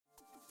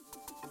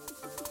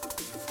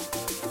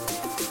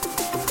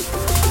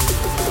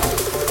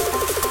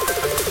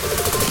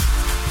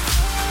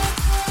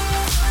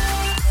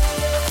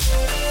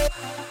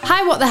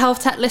What the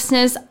HealthTech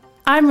listeners,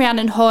 I'm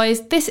Rhiannon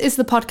Hoyes. This is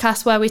the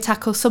podcast where we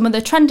tackle some of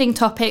the trending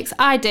topics,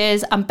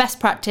 ideas and best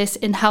practice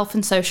in health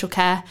and social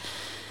care.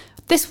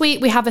 This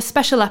week we have a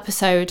special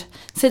episode.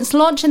 Since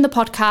launching the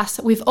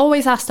podcast, we've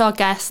always asked our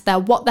guests their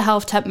What the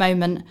HealthTech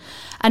moment.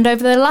 And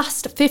over the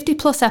last 50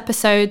 plus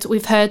episodes,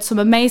 we've heard some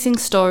amazing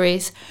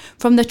stories,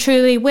 from the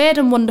truly weird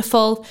and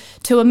wonderful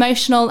to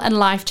emotional and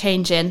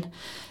life-changing.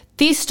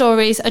 These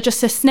stories are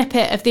just a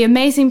snippet of the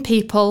amazing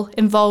people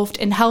involved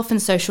in health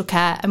and social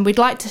care, and we'd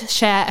like to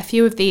share a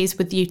few of these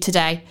with you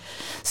today.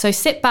 So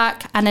sit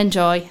back and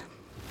enjoy.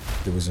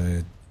 There was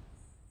a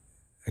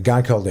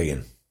guy called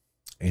Ian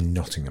in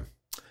Nottingham,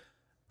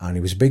 and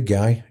he was a big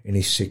guy in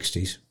his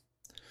 60s,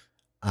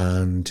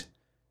 and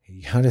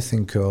he had a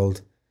thing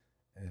called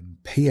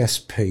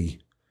PSP,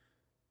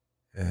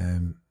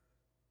 and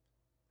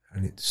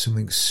it's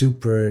something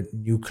super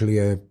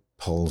nuclear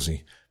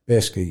palsy.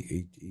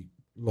 Basically, he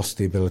lost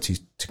the ability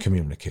to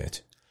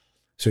communicate.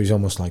 So he's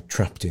almost like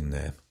trapped in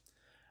there.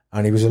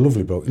 And he was a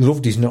lovely bloke. He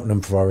loved his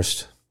Nottingham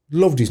Forest.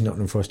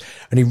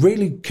 And he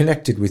really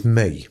connected with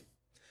me.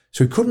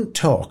 So he couldn't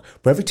talk,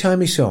 but every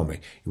time he saw me,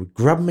 he would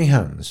grab my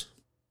hands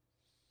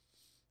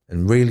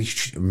and really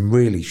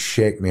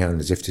shake my hand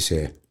as if to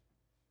say,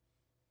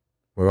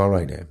 we're all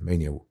right there, me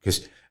and you.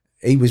 Because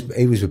he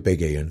was a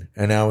big Ian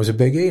and I was a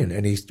big Ian.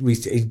 And he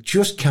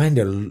just kind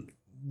of,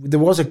 there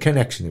was a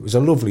connection. It was a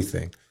lovely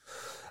thing.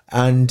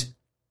 And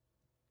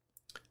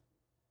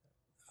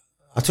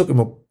I took him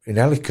up in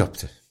a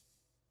helicopter.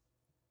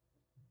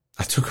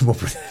 I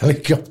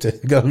got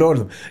a load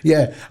of them.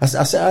 Yeah, I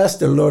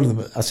asked a load of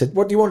them. I said,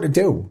 what do you want to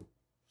do?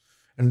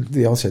 And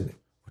they all said,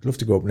 I'd love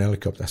to go up in a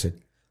helicopter. I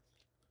said,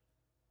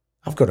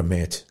 I've got a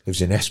mate,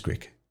 lives in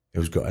Escrick,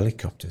 who's got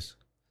helicopters.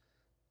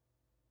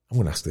 I'm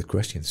going to ask the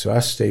question. So I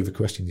asked Steve a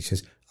question. He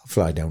says, I'll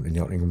fly down to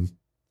Nottingham.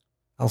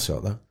 I'll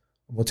sort that.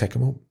 And we'll take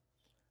him up.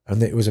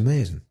 And it was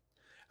amazing.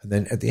 And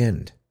then at the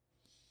end,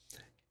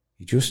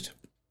 he just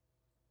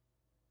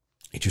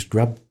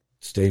grabbed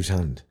Steve's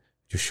hand,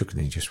 just shook it,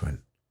 and he just went,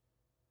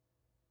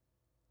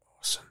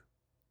 awesome,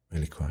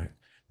 really quiet.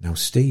 Now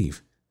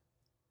Steve,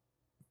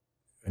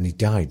 and he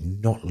died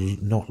not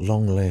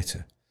long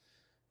later.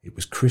 It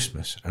was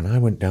Christmas, and I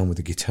went down with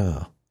a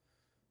guitar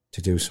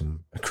to do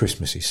a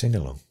Christmassy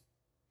sing-along.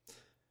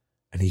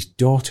 And his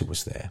daughter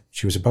was there.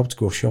 She was about to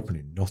go shopping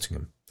in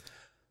Nottingham.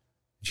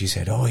 She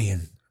said, oh,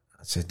 Ian.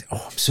 I said,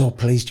 oh, I'm so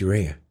pleased you're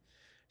here.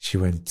 She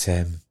went,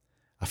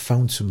 I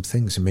found some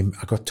things.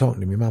 I got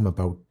talking to my mum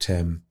about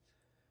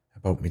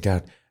my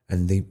dad,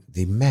 and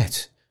they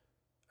met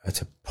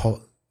at a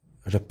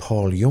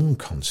Paul Young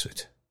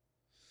concert.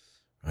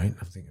 Right?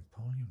 I'm thinking,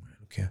 Paul Young,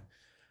 okay.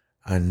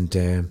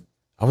 And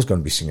I was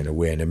going to be singing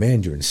Away in a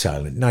Manger and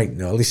Silent Night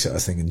and all this sort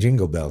of thing and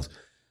Jingle Bells.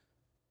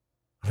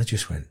 And I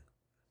just went,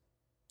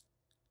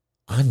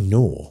 I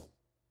know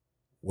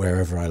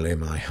Wherever I Lay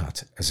My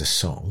Hat as a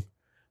song,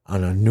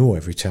 and I know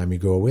Every Time You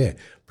Go Away,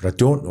 but I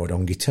don't know it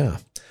on guitar.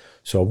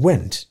 So I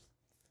went,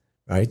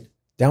 right,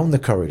 down the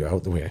corridor,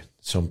 out the way.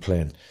 So I'm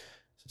playing,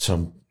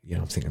 I'm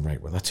thinking,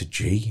 right, well, that's a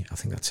G. I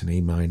think that's an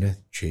E minor,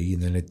 G,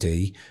 and then a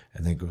D,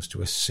 and then it goes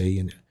to a C,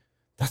 and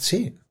that's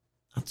it.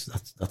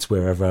 That's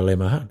Wherever I Lay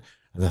My Hat.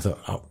 And I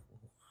thought,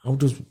 how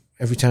does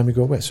Every Time You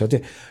Go Away? So I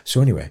did.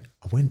 So anyway,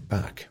 I went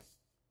back,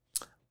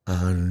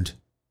 and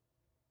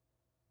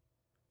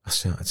I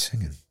started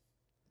singing.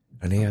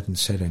 And he hadn't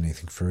said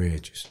anything for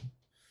ages.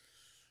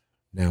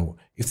 Now,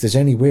 if there's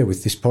any way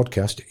with this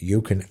podcast,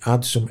 you can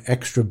add some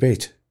extra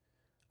bit.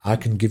 I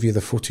can give you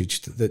the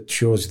footage that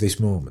shows this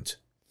moment.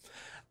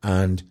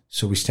 And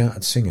so we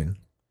started singing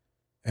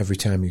Every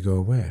Time You Go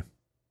Away.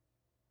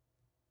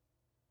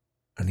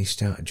 And he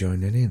started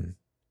joining in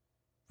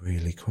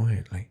really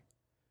quietly.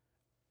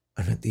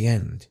 And at the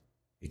end,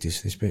 he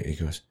does this bit. He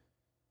goes,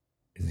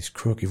 in this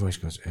croaky voice,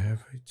 goes,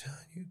 every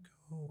time you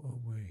go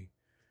away,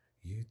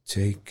 you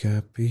take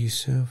a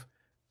piece of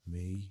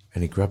me.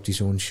 And he grabbed his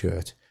own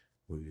shirt.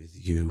 With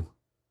you.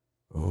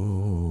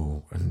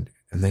 Oh, and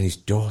then his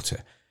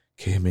daughter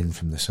came in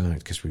from the side,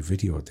 because we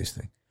videoed this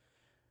thing.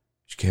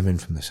 She came in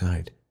from the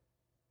side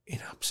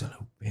in absolute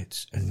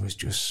bits and was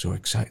just so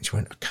excited. She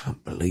went, I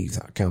can't believe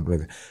that.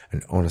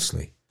 And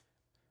honestly,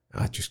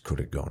 I just could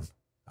have gone.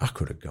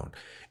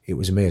 It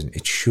was amazing.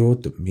 It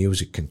showed that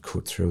music can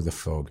cut through the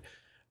fog,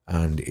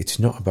 and it's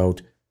not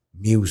about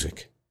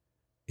music.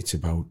 It's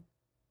about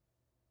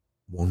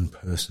one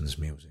person's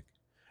music.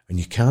 And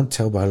you can't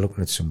tell by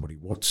looking at somebody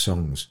what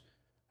songs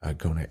are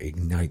going to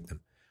ignite them.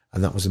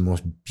 And that was the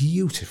most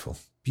beautiful,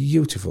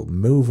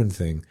 moving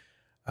thing.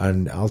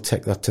 And I'll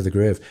take that to the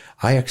grave.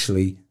 I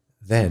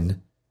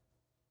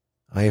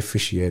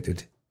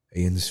officiated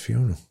Ian's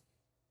funeral.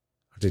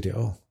 I did it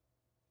all.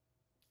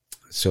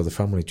 So the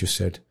family just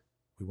said,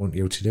 we want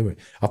you to do it.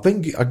 I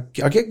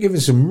get given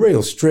some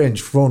real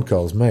strange phone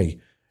calls,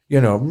 me.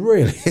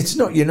 Really. It's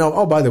not,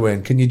 oh, by the way,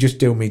 can you just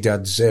do me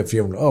dad's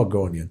funeral? Oh,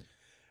 go on, Ian.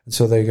 And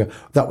so there you go.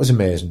 That was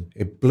amazing.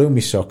 It blew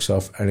me socks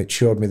off, and it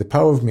showed me the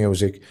power of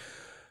music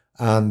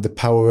and the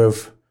power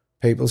of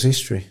people's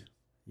history.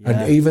 Yeah.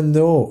 And even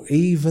though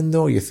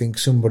you think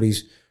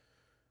somebody's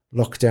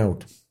locked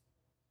out,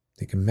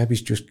 thinking maybe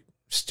he's just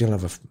still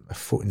have a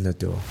foot in the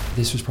door.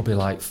 This was probably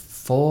like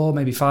 4,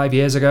 maybe 5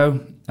 years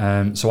ago.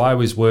 So I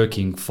was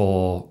working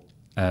for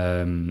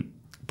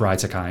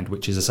Brighter Kind,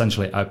 which is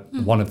essentially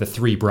one of the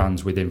 3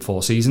 brands within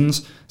Four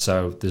Seasons.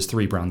 So there's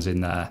 3 brands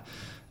in there,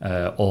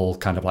 all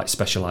kind of like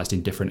specialised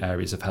in different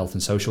areas of health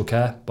and social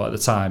care. But at the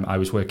time, I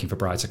was working for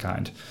Brighter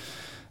Kind.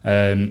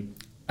 And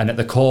at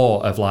the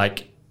core of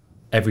like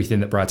everything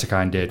that Brighter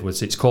Kind did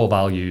was its core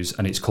values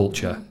and its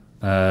culture.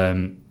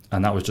 And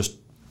that was just,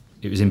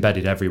 it was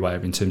embedded everywhere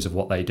in terms of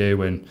what they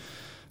do. And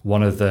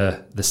one of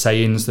the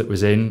sayings that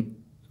was in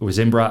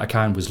Brighter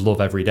Kind was love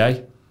every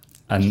day.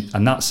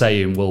 And that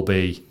saying will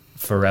be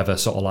forever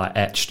sort of like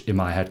etched in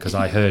my head, because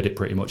I heard it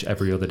pretty much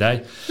every other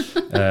day,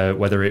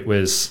 whether it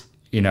was,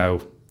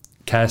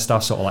 care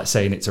staff sort of like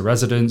saying it to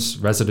residents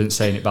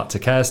saying it back to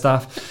care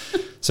staff.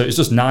 So it's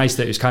just nice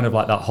that it's kind of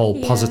like that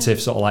whole positive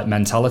sort of like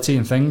mentality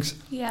and things.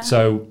 Yeah.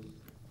 So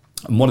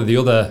one of the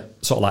other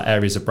sort of like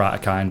areas of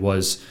Brighter Kind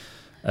was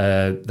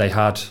they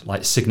had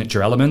like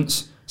signature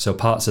elements. So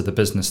parts of the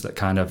business that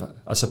kind of,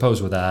 I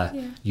suppose, were their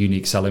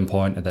unique selling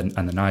point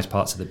and the nice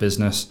parts of the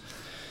business.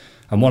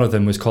 And one of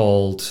them was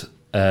called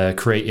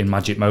creating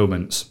magic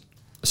moments.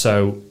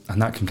 So,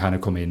 and that can kind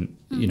of come in,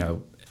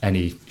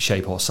 any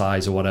shape or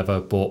size or whatever.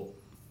 But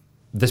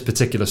this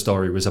particular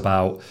story was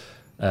about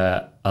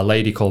a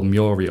lady called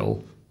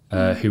Muriel,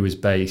 who was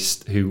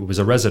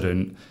a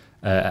resident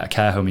at a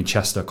care home in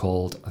Chester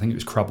called, I think it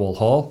was Crabwell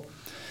Hall.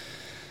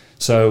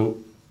 So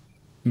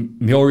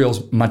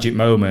Muriel's magic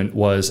moment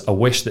was a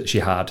wish that she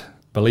had,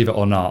 believe it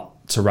or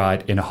not, to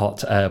ride in a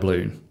hot air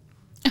balloon.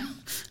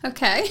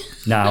 Okay.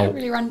 Now,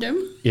 really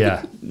random.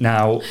 Yeah.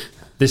 Now,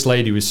 this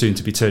lady was soon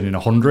to be turning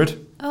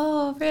 100.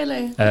 Oh,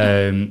 really?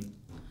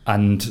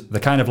 And the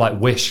kind of like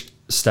wish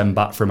stemmed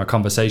back from a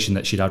conversation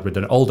that she'd had with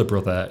an older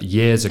brother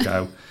years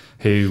ago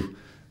who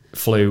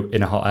flew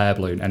in a hot air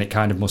balloon, and it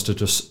kind of must have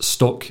just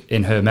stuck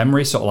in her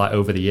memory sort of like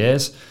over the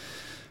years.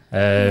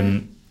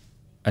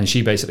 And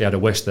she basically had a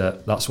wish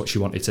that that's what she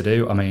wanted to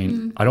do. I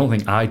mean, I don't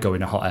think I'd go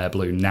in a hot air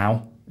balloon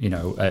now,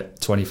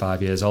 at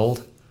 25 years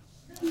old.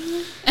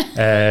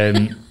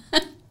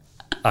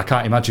 I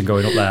can't imagine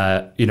going up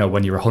there,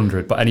 when you're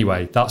 100. But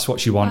anyway, that's what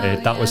she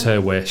wanted. That was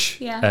her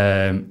wish.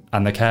 Yeah.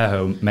 And the care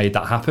home made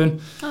that happen.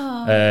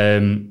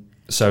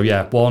 So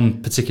yeah,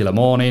 one particular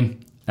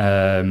morning,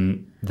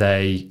 the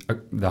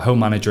home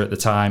manager at the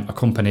time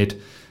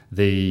accompanied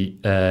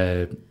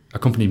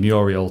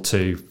Muriel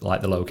to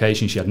like the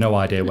location. She had no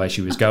idea where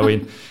she was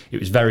going. It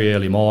was very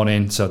early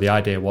morning, so the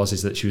idea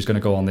is that she was going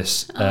to go on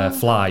this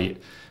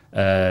flight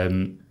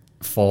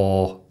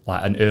for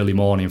like an early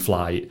morning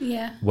flight,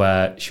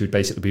 where she would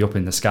basically be up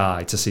in the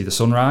sky to see the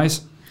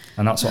sunrise.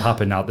 And that's what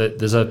happened. Now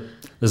there's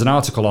an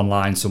article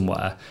online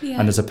somewhere,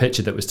 and there's a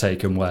picture that was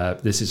taken where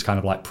this is kind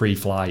of like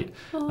pre-flight,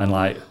 and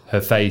like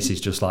her face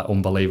is just like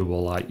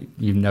unbelievable. Like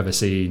you've never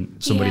seen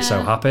somebody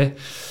so happy.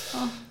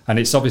 And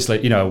it's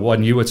obviously,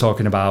 when you were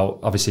talking about,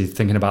 obviously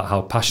thinking about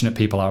how passionate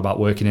people are about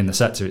working in the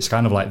sector, it's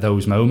kind of like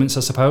those moments, I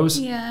suppose.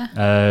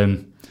 Yeah.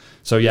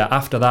 So yeah,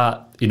 after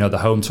that, the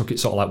home took it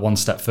sort of like one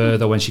step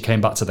further. When she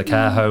came back to the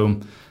care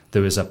home,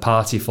 there was a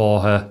party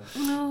for her,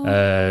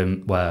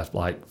 where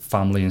like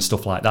family and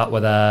stuff like that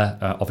were there.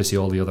 Obviously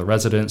all the other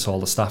residents,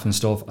 all the staff and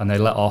stuff, and they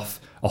let off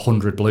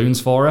 100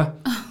 balloons for her.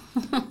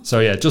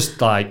 So yeah,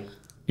 just like,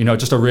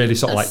 just a really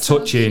sort of like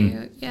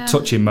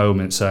touching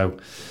moment. So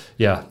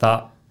yeah,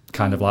 that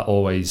kind of like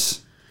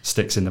always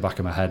sticks in the back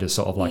of my head as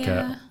sort of like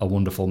a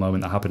wonderful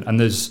moment that happened. And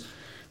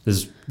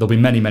there'll be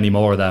many, many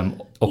more of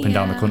them up and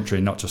down the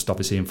country, not just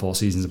obviously in Four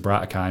Seasons and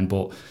Brighter Kind,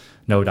 but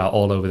no doubt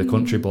all over the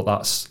country. But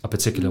that's a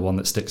particular one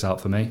that sticks out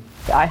for me.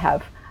 I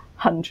have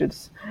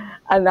hundreds,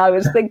 and I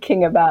was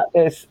thinking about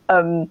this.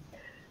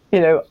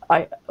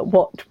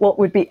 What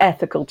would be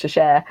ethical to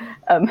share,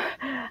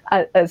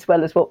 as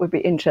well as what would be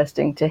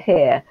interesting to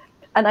hear.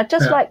 And I'd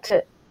just like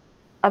to.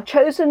 I've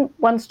chosen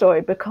one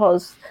story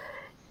because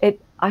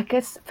I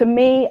guess for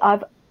me,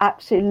 I've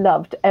absolutely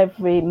loved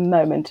every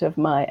moment of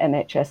my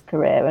NHS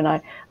career, and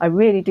I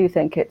really do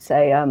think it's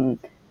a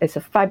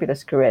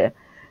fabulous career.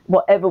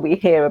 Whatever we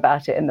hear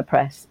about it in the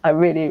press, I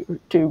really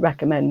do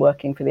recommend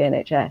working for the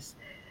NHS.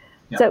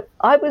 Yeah. So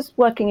I was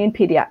working in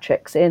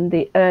paediatrics in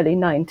the early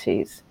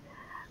 90s,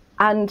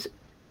 and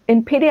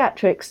in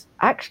paediatrics,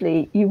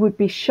 actually, you would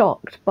be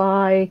shocked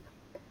by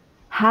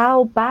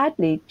how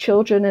badly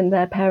children and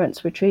their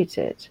parents were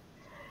treated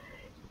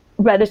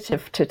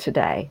relative to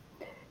today.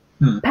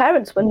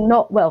 Parents were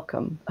not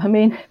welcome. I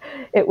mean,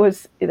 it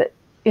was,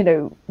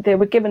 they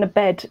were given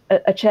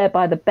a chair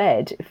by the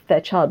bed if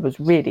their child was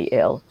really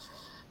ill.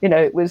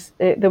 There was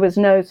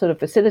no sort of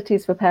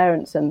facilities for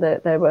parents, and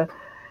they were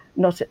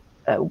not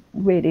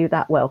really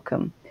that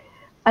welcome.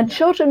 And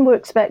children were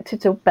expected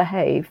to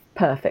behave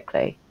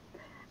perfectly.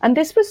 And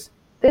this was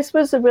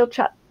a real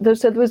chat.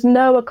 So there was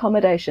no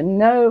accommodation,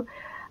 no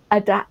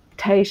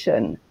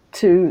adaptation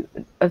to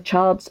a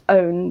child's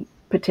own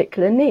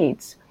particular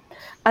needs.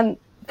 And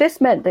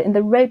this meant that in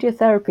the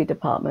radiotherapy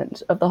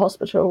department of the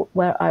hospital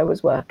where I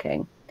was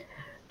working,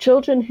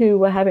 children who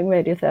were having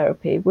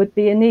radiotherapy would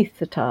be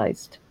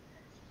anaesthetized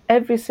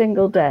every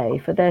single day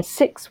for their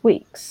 6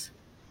 weeks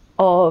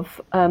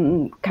of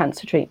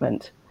cancer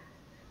treatment,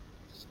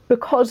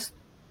 because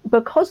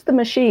the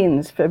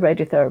machines for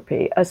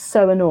radiotherapy are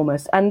so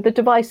enormous, and the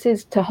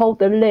devices to hold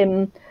the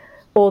limb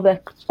or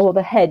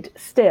the head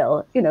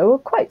still, were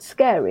quite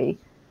scary.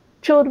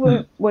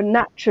 Children were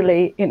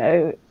naturally,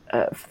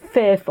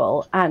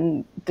 fearful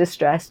and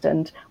distressed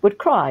and would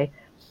cry.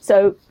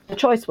 So the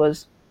choice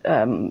was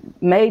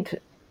made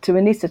to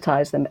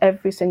anesthetize them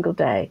every single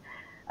day.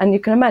 And you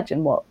can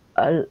imagine what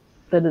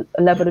the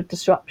level of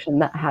disruption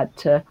that had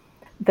to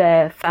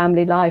their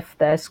family life,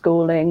 their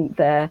schooling,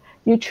 their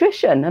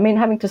nutrition. I mean,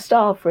 having to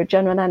starve for a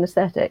general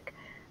anesthetic,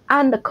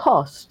 and the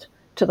cost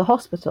to the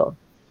hospital.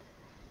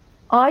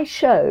 I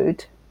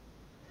showed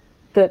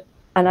that,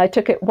 and I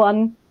took it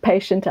one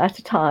patient at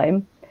a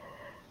time,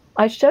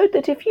 I showed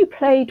that if you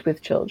played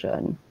with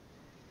children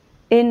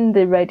in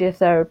the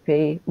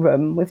radiotherapy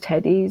room with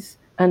teddies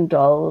and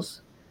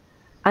dolls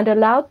and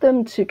allowed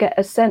them to get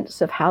a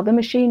sense of how the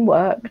machine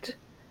worked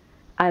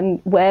and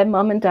where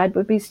mum and dad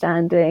would be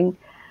standing,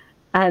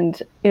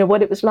 and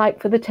what it was like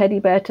for the teddy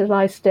bear to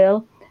lie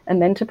still and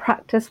then to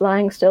practice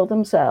lying still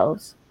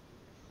themselves,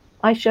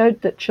 I showed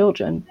that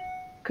children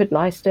could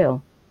lie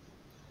still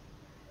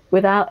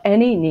without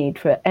any need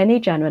for any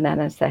general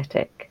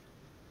anesthetic.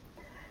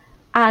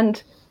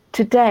 And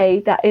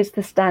today, that is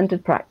the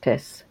standard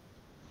practice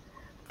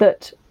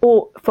that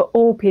for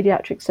all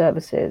paediatric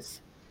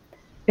services.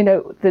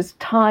 There's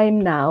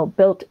time now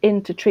built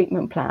into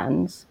treatment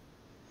plans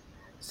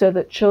so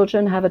that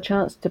children have a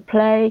chance to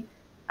play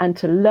and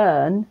to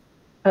learn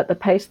at the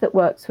pace that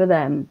works for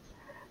them,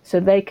 so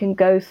they can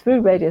go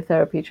through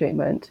radiotherapy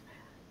treatment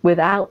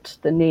without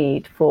the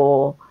need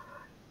for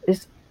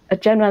a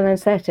general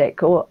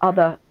anesthetic or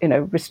other,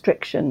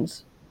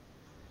 restrictions.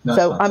 That's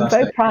so fantastic. I'm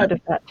very proud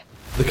of that.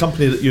 The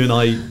company that you and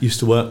I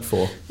used to work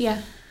for,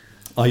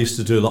 I used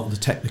to do a lot of the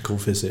technical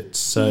visits.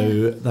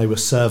 So they were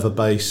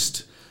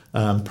server-based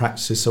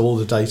practices, so all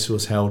the data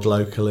was held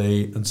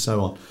locally and so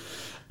on.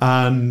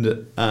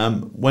 And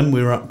when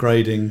we were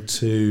upgrading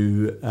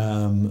to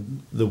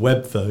the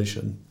web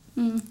version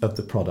of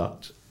the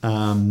product,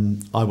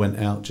 I went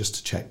out just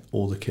to check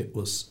all the kit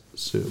was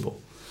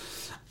suitable.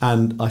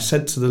 And I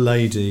said to the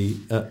lady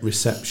at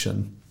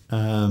reception,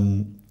 I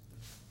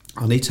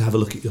need to have a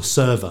look at your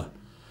server.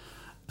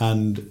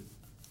 And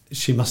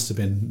she must have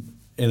been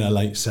in her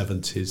late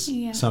 70s,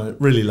 so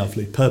really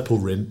lovely, purple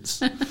rinse.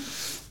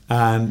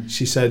 And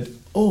she said,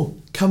 "Oh,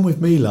 come with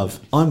me, love.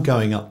 I'm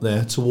going up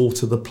there to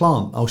water the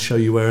plant. I'll show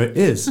you where it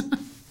is."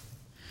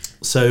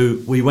 So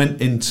we went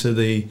into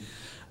the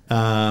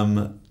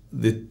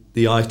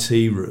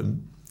IT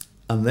room,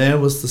 and there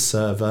was the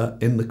server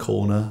in the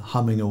corner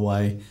humming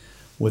away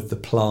with the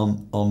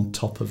plant on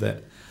top of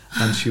it.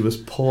 And she was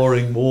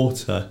pouring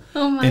water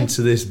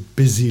into this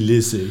busy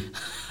Lizzie.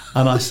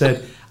 And I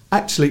said,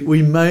 "Actually,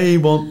 we may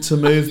want to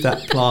move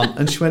that plant."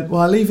 And she went,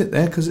 "Well, I leave it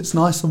there because it's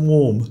nice and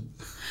warm."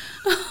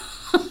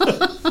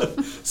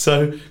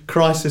 So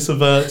crisis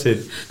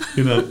averted,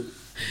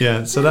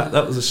 Yeah, so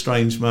that was a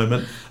strange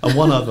moment. And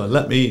one other,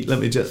 let me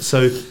just,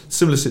 so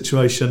similar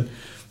situation.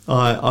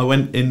 I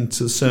went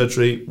into the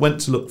surgery,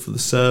 went to look for the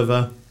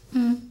server.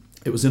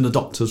 It was in the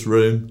doctor's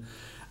room,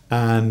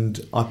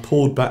 and I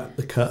pulled back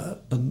the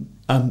curtain,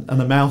 and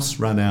a mouse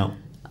ran out.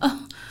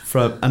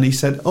 And he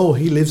said, "Oh,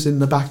 he lives in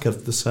the back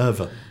of the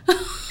server." And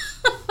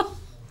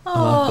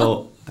I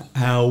thought,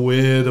 how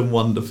weird and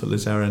wonderful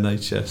is our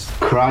NHS?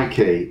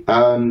 Crikey.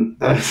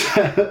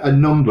 A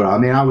number. I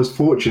mean, I was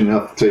fortunate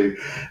enough to,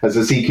 as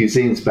a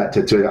CQC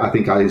inspector, I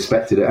think I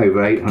inspected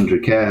over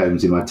 800 care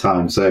homes in my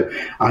time. So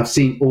I've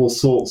seen all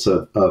sorts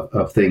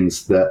of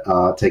things that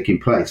are taking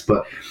place.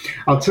 But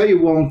I'll tell you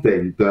one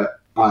thing that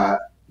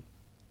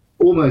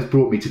almost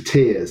brought me to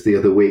tears the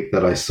other week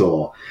that I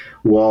saw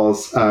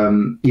was,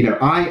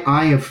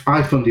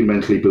 I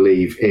fundamentally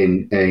believe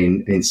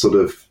in sort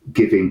of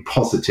giving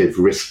positive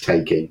risk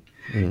taking.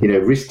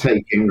 Risk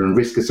taking and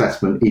risk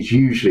assessment is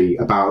usually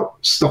about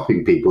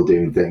stopping people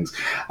doing things.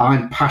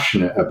 I'm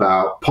passionate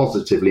about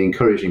positively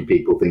encouraging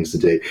people things to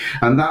do,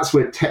 and that's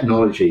where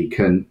technology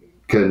can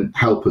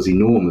help us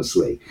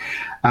enormously.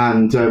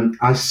 And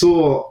I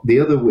saw the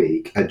other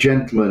week a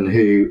gentleman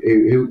who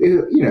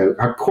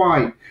had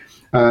quite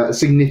a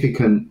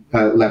significant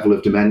level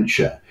of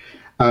dementia.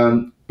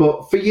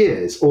 But for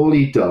years, all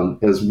he'd done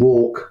is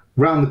walk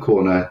round the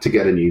corner to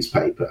get a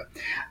newspaper.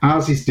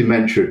 As his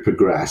dementia had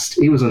progressed,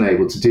 he was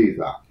unable to do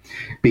that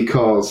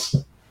because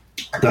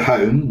the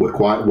home were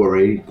quite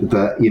worried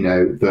that,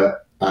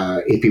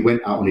 if he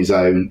went out on his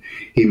own,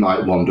 he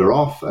might wander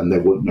off and they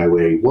wouldn't know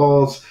where he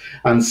was.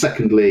 And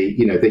secondly,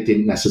 they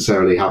didn't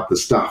necessarily have the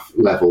staff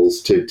levels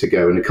to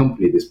go and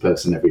accompany this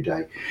person every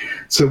day.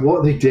 So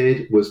what they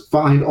did was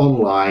find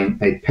online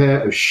a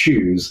pair of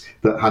shoes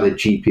that had a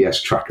GPS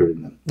tracker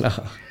in them.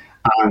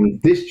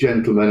 And this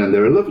gentleman, and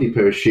they're a lovely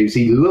pair of shoes,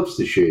 he loves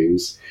the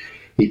shoes.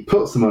 He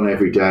puts them on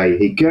every day.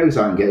 He goes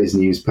out and gets his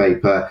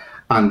newspaper,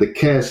 and the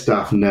care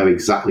staff know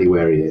exactly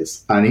where he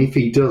is. And if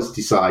he does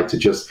decide to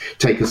just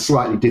take a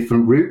slightly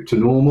different route to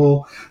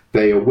normal,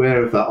 they're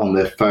aware of that on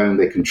their phone.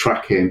 They can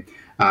track him,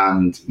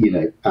 and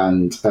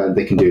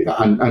they can do that.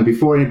 And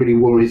before anybody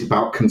worries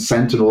about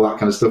consent and all that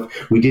kind of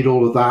stuff, we did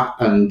all of that,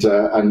 and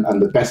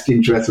the best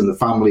interests and the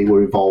family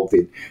were involved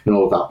in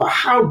all of that. But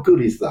how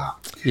good is that?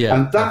 Yeah,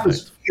 and that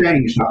has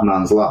changed that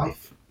man's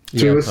life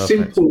through a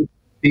simple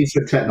piece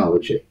of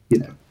technology.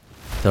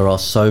 There are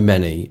so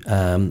many,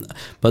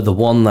 but the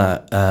one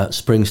that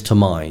springs to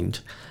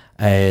mind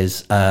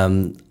is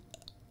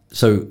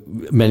so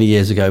many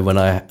years ago when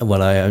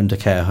I owned a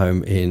care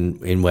home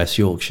in West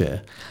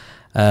Yorkshire.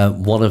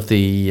 One of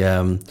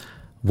the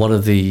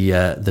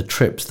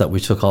trips that we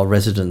took our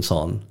residents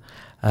on,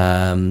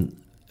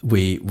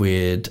 we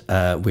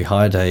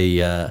hired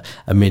a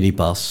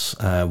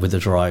minibus with a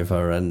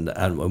driver,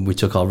 and we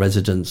took our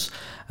residents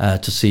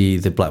to see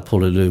the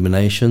Blackpool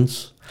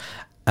illuminations,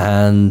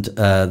 and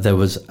there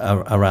was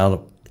around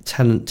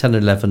 10,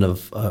 11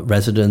 of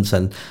residents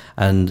and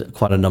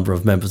quite a number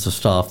of members of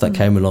staff that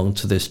came along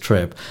to this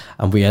trip,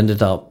 and we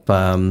ended up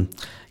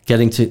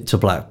getting to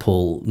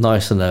Blackpool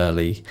nice and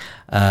early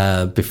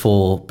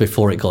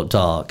before it got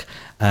dark,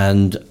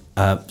 and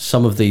one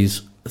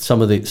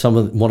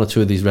or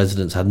two of these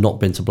residents had not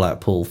been to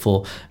Blackpool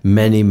for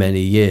many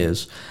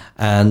years,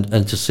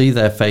 and to see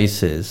their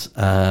faces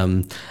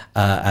and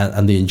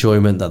the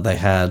enjoyment that they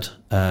had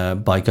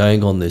by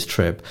going on this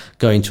trip,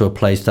 going to a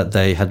place that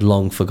they had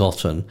long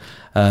forgotten,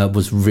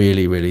 was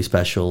really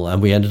special.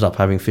 And we ended up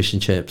having fish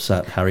and chips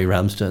at Harry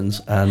Ramsden's,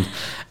 and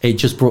it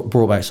just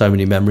brought back so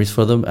many memories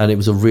for them, and it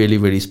was a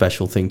really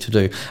special thing to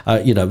do.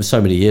 It was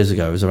so many years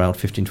ago, it was around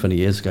 15-20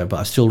 years ago, but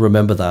I still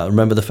remember that. I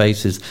remember the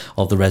faces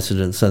of the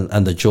residents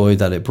and the joy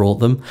that it brought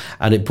them,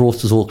 and it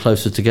brought us all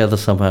closer together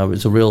somehow. It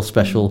was a real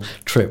special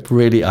trip,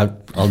 really.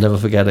 I'll never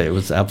forget it. It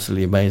was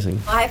absolutely amazing.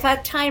 I've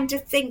had time to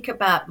think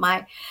about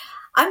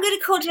I'm going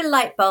to call it a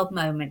light bulb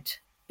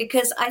moment,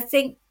 because I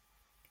think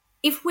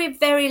if we're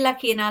very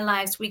lucky in our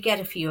lives, we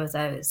get a few of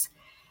those.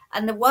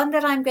 And the one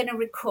that I'm going to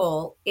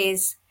recall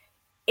is,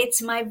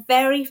 it's my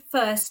very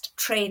first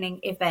training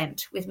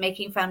event with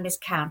Making Families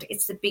Count.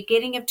 It's the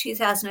beginning of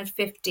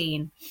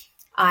 2015.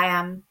 I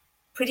am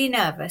pretty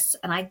nervous,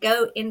 and I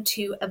go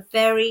into a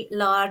very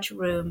large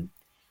room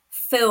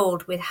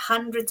filled with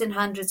hundreds and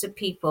hundreds of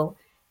people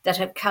that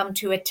have come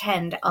to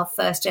attend our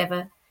first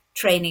ever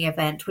training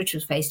event, which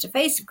was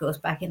face-to-face, of course,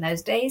 back in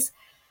those days.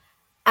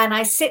 And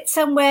I sit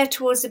somewhere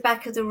towards the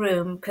back of the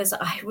room because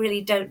I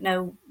really don't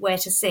know where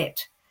to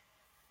sit.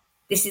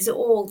 This is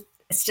all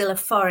still a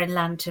foreign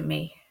land to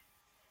me.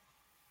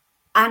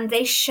 And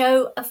they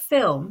show a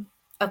film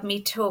of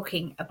me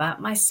talking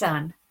about my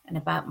son and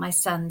about my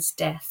son's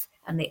death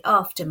and the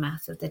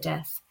aftermath of the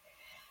death.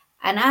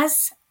 And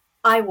as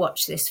I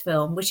watch this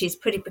film, which is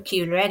pretty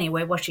peculiar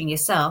anyway, watching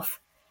yourself,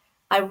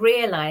 I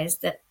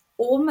realized that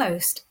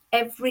almost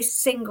every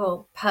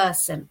single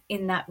person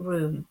in that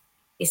room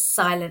is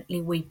silently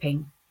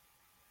weeping.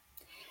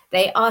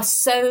 They are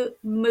so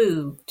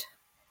moved,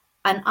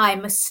 and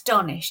I'm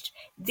astonished.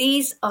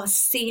 These are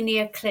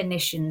senior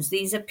clinicians.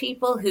 These are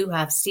people who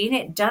have seen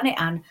it, done it,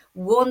 and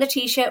worn the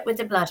T-shirt with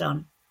the blood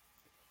on.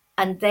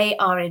 And they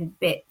are in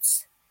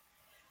bits.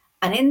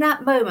 And in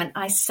that moment,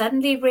 I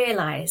suddenly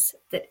realized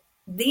that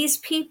these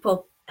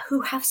people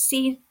who have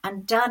seen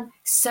and done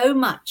so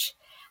much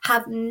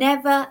have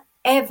never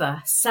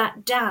ever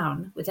sat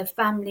down with a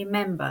family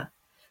member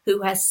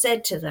who has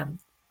said to them,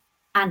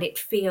 and it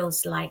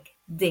feels like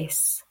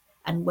this.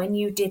 And when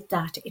you did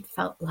that, it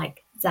felt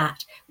like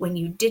that. When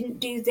you didn't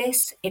do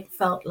this, it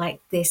felt like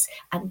this.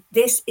 And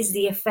this is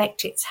the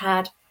effect it's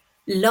had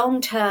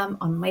long term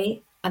on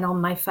me and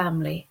on my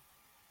family.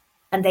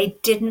 And they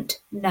didn't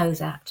know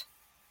that.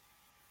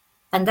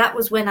 And that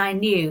was when I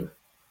knew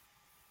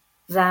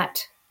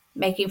that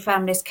Making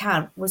Families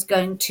Count was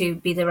going to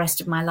be the rest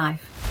of my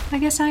life. I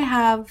guess I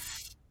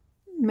have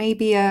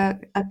maybe a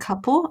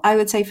couple. I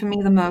would say for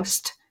me the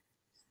most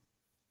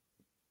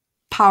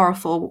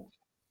powerful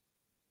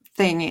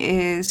thing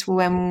is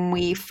when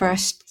we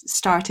first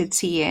started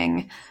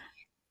seeing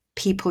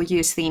people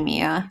use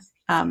themia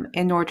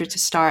in order to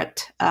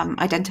start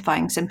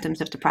identifying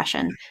symptoms of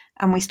depression.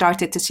 And we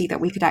started to see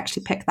that we could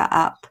actually pick that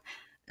up,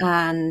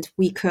 and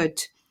we could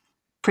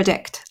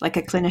predict, like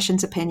a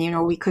clinician's opinion,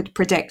 or we could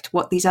predict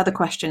what these other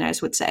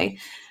questionnaires would say.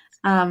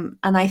 And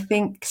I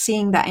think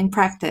seeing that in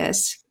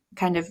practice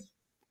kind of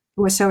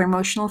was so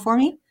emotional for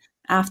me.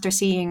 After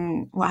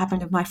seeing what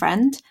happened with my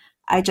friend,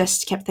 I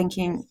just kept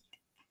thinking,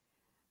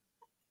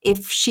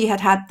 if she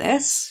had had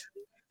this,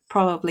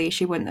 probably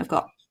she wouldn't have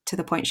got to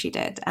the point she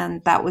did.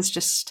 And that was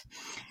just,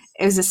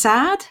 it was a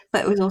sad,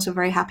 but it was also a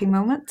very happy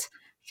moment,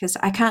 because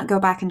I can't go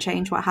back and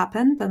change what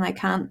happened, and I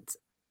can't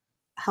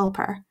help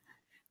her.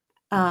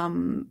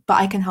 But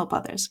I can help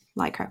others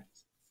like her.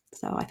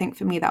 So I think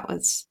for me, that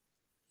was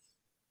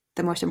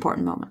the most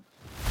important moment.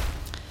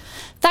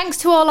 Thanks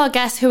to all our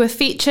guests who were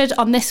featured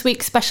on this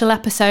week's special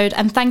episode,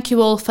 and thank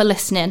you all for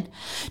listening.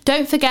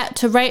 Don't forget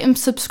to rate and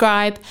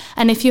subscribe,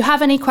 and if you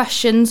have any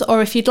questions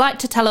or if you'd like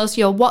to tell us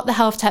your What the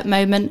HealthTech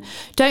moment,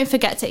 don't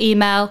forget to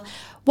email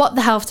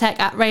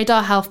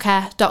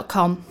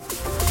whatthehealthtech@radarhealthcare.com.